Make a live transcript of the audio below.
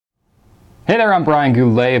Hey there, I'm Brian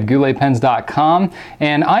Goulet of GouletPens.com,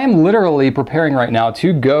 and I am literally preparing right now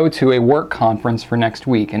to go to a work conference for next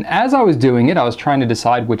week. And as I was doing it, I was trying to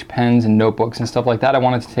decide which pens and notebooks and stuff like that I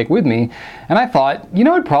wanted to take with me. And I thought, you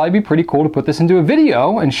know, it'd probably be pretty cool to put this into a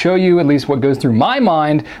video and show you at least what goes through my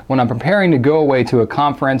mind when I'm preparing to go away to a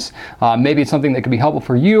conference. Maybe it's something that could be helpful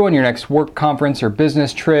for you on your next work conference or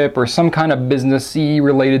business trip or some kind of business-y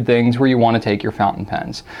related things where you want to take your fountain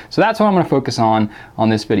pens. So that's what I'm going to focus on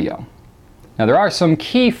this video. Now, there are some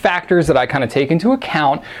key factors that I kind of take into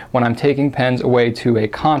account when I'm taking pens away to a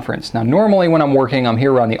conference. Now, normally when I'm working, I'm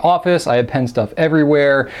here around the office, I have pen stuff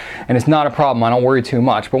everywhere, and it's not a problem. I don't worry too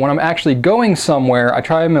much. But when I'm actually going somewhere, I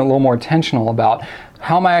try to be a little more intentional about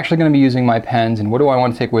how am I actually going to be using my pens and what do I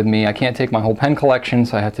want to take with me. I can't take my whole pen collection,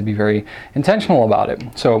 so I have to be very intentional about it.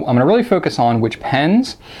 So I'm going to really focus on which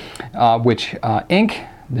pens, which ink,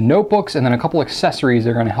 the notebooks, and then a couple accessories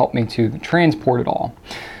that are going to help me to transport it all.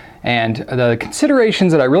 And the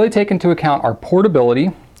considerations that I really take into account are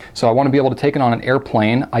portability. So I want to be able to take it on an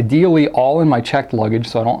airplane, ideally all in my checked luggage,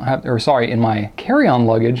 so I don't have, in my carry-on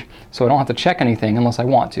luggage, so I don't have to check anything unless I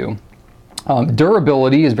want to.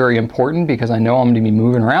 Durability is very important because I know I'm going to be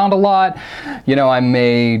moving around a lot. You know, I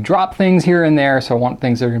may drop things here and there, so I want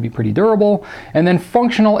things that are going to be pretty durable. And then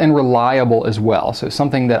functional and reliable as well. So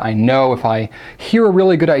something that I know if I hear a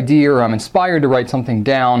really good idea or I'm inspired to write something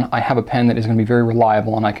down, I have a pen that is going to be very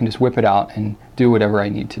reliable and I can just whip it out and do whatever I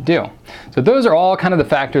need to do. So those are all kind of the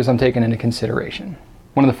factors I'm taking into consideration.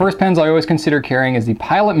 One of the first pens I always consider carrying is the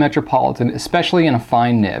Pilot Metropolitan, especially in a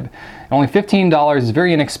fine nib. Only $15 is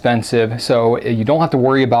very inexpensive, so you don't have to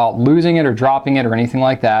worry about losing it or dropping it or anything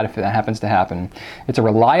like that if that happens to happen. It's a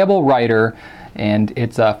reliable writer, and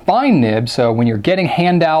it's a fine nib, so when you're getting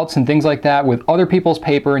handouts and things like that with other people's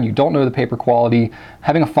paper and you don't know the paper quality,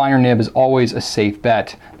 having a finer nib is always a safe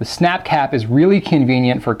bet. The snap cap is really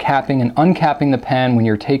convenient for capping and uncapping the pen when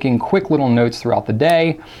you're taking quick little notes throughout the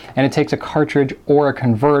day, and it takes a cartridge or a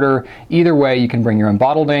converter. Either way, you can bring your own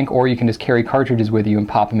bottled ink or you can just carry cartridges with you and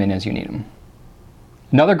pop them in as you need them.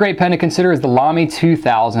 Another great pen to consider is the Lamy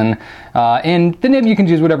 2000. And the nib you can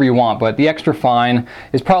choose whatever you want, but the extra fine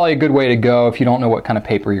is probably a good way to go if you don't know what kind of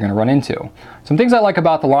paper you're going to run into. Some things I like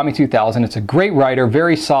about the Lamy 2000, it's a great writer,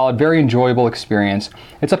 very solid, very enjoyable experience.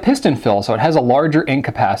 It's a piston fill, so it has a larger ink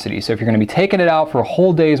capacity. So if you're going to be taking it out for a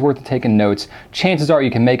whole day's worth of taking notes, chances are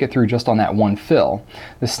you can make it through just on that one fill.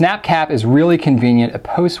 The snap cap is really convenient, it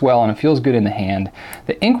posts well, and it feels good in the hand.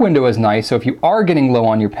 The ink window is nice, so if you are getting low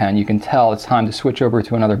on your pen, you can tell it's time to switch over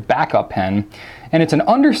to another backup pen. And it's an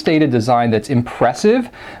understated design that's impressive,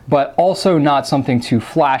 but also not something too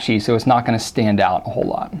flashy, so it's not going to stand out a whole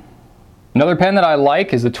lot. Another pen that I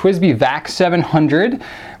like is the TWSBI VAC 700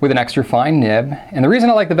 with an extra fine nib. And the reason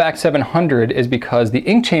I like the VAC 700 is because the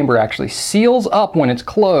ink chamber actually seals up when it's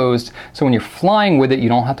closed, so when you're flying with it, you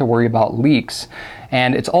don't have to worry about leaks.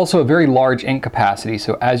 And it's also a very large ink capacity,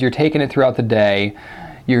 so as you're taking it throughout the day,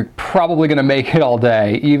 you're probably going to make it all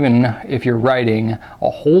day, even if you're writing a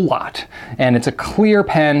whole lot. And it's a clear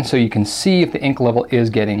pen, so you can see if the ink level is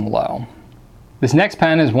getting low. This next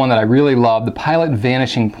pen is one that I really love, the Pilot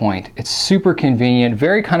Vanishing Point. It's super convenient,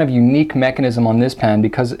 very kind of unique mechanism on this pen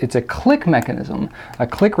because it's a click mechanism. A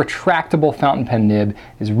click retractable fountain pen nib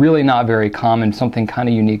is really not very common, something kind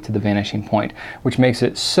of unique to the Vanishing Point, which makes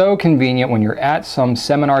it so convenient when you're at some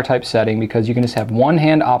seminar type setting because you can just have one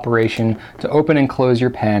hand operation to open and close your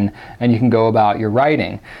pen and you can go about your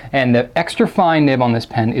writing. And the extra fine nib on this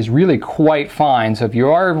pen is really quite fine, so if you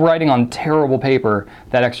are writing on terrible paper,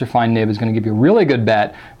 that extra fine nib is going to give you a really good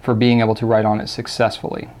bet for being able to write on it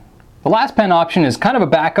successfully. The last pen option is kind of a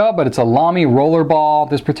backup, but it's a Lamy Rollerball.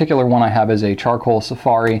 This particular one I have is a charcoal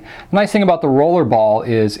safari. The nice thing about the Rollerball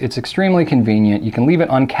is it's extremely convenient. You can leave it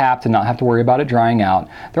uncapped and not have to worry about it drying out.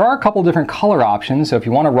 There are a couple different color options, so if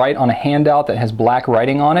you want to write on a handout that has black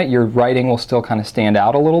writing on it, your writing will still kind of stand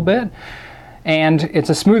out a little bit. And it's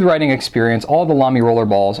a smooth writing experience. All the Lamy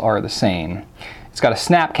Rollerballs are the same. It's got a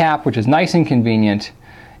snap cap, which is nice and convenient.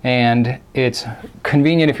 And it's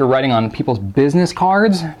convenient if you're writing on people's business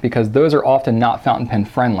cards because those are often not fountain pen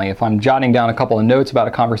friendly. If I'm jotting down a couple of notes about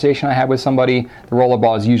a conversation I had with somebody, the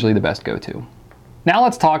Rollerball is usually the best go-to. Now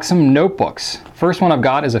let's talk some notebooks. First one I've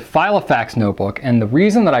got is a Filofax notebook, and the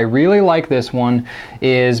reason that I really like this one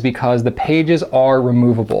is because the pages are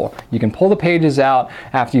removable. You can pull the pages out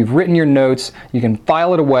after you've written your notes, you can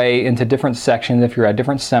file it away into different sections if you're at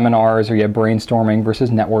different seminars or you have brainstorming versus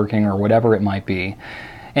networking or whatever it might be.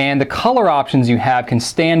 And the color options you have can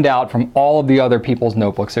stand out from all of the other people's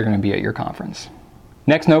notebooks that are going to be at your conference.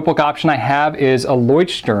 Next notebook option I have is a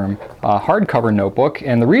Leuchtturm hardcover notebook,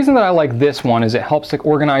 and the reason that I like this one is it helps to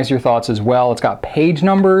organize your thoughts as well. It's got page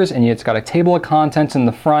numbers and it's got a table of contents in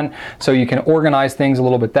the front, so you can organize things a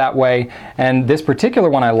little bit that way. And this particular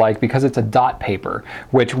one I like because it's a dot paper,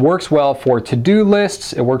 which works well for to-do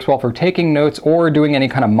lists, it works well for taking notes or doing any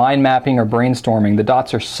kind of mind mapping or brainstorming. The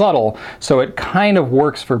dots are subtle, so it kind of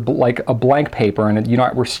works for like a blank paper, and you're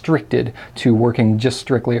not restricted to working just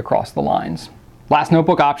strictly across the lines. Last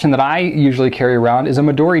notebook option that I usually carry around is a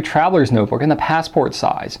Midori Traveler's Notebook in the passport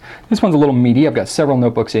size. This one's a little meaty. I've got several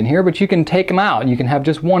notebooks in here, but you can take them out and you can have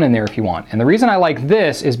just one in there if you want. And the reason I like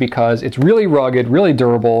this is because it's really rugged, really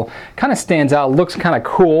durable, kind of stands out, looks kind of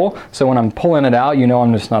cool. So when I'm pulling it out, you know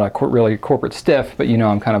I'm just not a really corporate stiff, but you know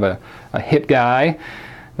I'm kind of a hip guy.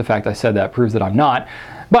 The fact I said that proves that I'm not.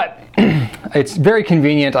 But it's very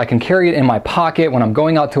convenient. I can carry it in my pocket when I'm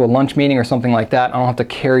going out to a lunch meeting or something like that. I don't have to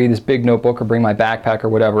carry this big notebook or bring my backpack or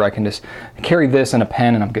whatever. I can just carry this and a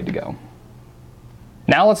pen and I'm good to go.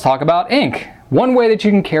 Now let's talk about ink. One way that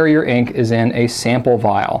you can carry your ink is in a sample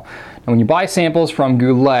vial. Now when you buy samples from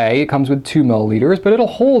Goulet, it comes with 2 milliliters, but it'll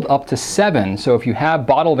hold up to 7. So if you have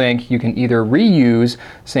bottled ink, you can either reuse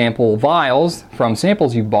sample vials from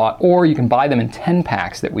samples you bought, or you can buy them in 10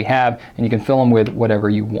 packs that we have, and you can fill them with whatever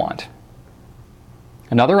you want.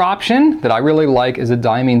 Another option that I really like is a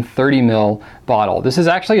Diamine 30 ml bottle. This is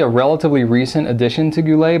actually a relatively recent addition to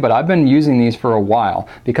Goulet, but I've been using these for a while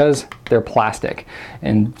because they're plastic.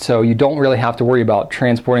 And so you don't really have to worry about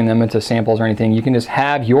transporting them into samples or anything. You can just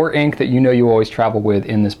have your ink that you know you always travel with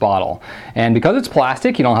in this bottle. And because it's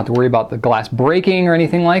plastic, you don't have to worry about the glass breaking or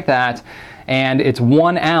anything like that. And it's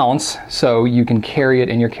 1 ounce, so you can carry it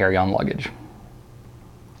in your carry-on luggage.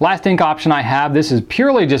 Last ink option I have, this is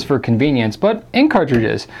purely just for convenience, but ink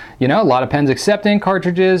cartridges. You know, a lot of pens accept ink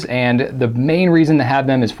cartridges, and the main reason to have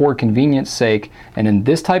them is for convenience sake. And in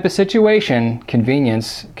this type of situation,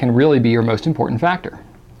 convenience can really be your most important factor.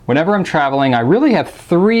 Whenever I'm traveling, I really have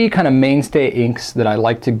 3 kind of mainstay inks that I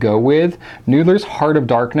like to go with. Noodler's Heart of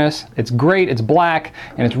Darkness. It's great, it's black,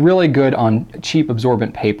 and it's really good on cheap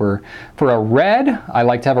absorbent paper. For a red, I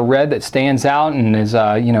like to have a red that stands out and is,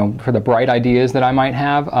 you know, for the bright ideas that I might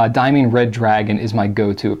have. Diamine Red Dragon is my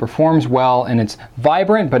go-to. It performs well and it's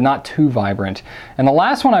vibrant, but not too vibrant. And the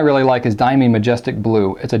last one I really like is Diamine Majestic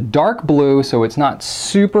Blue. It's a dark blue, so it's not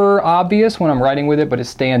super obvious when I'm writing with it, but it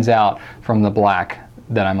stands out from the black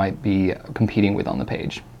that I might be competing with on the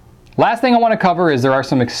page. Last thing I want to cover is there are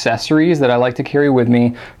some accessories that I like to carry with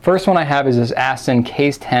me. First one I have is this Aston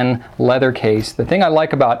Case 10 leather case. The thing I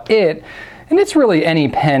like about it, and it's really any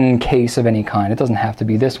pen case of any kind, it doesn't have to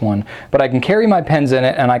be this one, but I can carry my pens in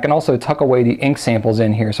it, and I can also tuck away the ink samples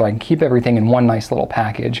in here so I can keep everything in one nice little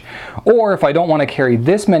package. Or if I don't want to carry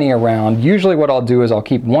this many around, usually what I'll do is I'll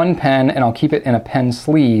keep one pen and I'll keep it in a pen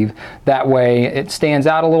sleeve. That way it stands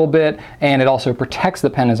out a little bit and it also protects the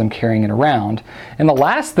pen as I'm carrying it around. And the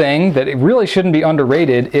last thing that it really shouldn't be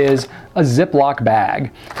underrated is a Ziploc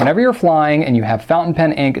bag. Whenever you're flying and you have fountain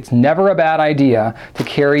pen ink, it's never a bad idea to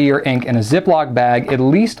carry your ink in a Ziploc bag, at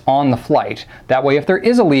least on the flight. That way if there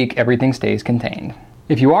is a leak, everything stays contained.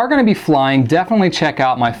 If you are going to be flying, definitely check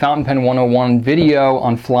out my Fountain Pen 101 video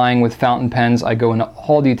on flying with fountain pens. I go into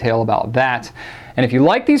all detail about that. And if you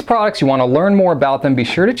like these products, you want to learn more about them, be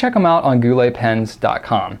sure to check them out on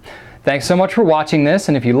gouletpens.com. Thanks so much for watching this,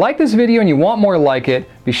 and if you like this video and you want more like it,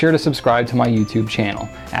 be sure to subscribe to my YouTube channel.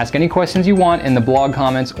 Ask any questions you want in the blog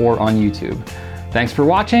comments or on YouTube. Thanks for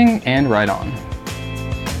watching, and right on.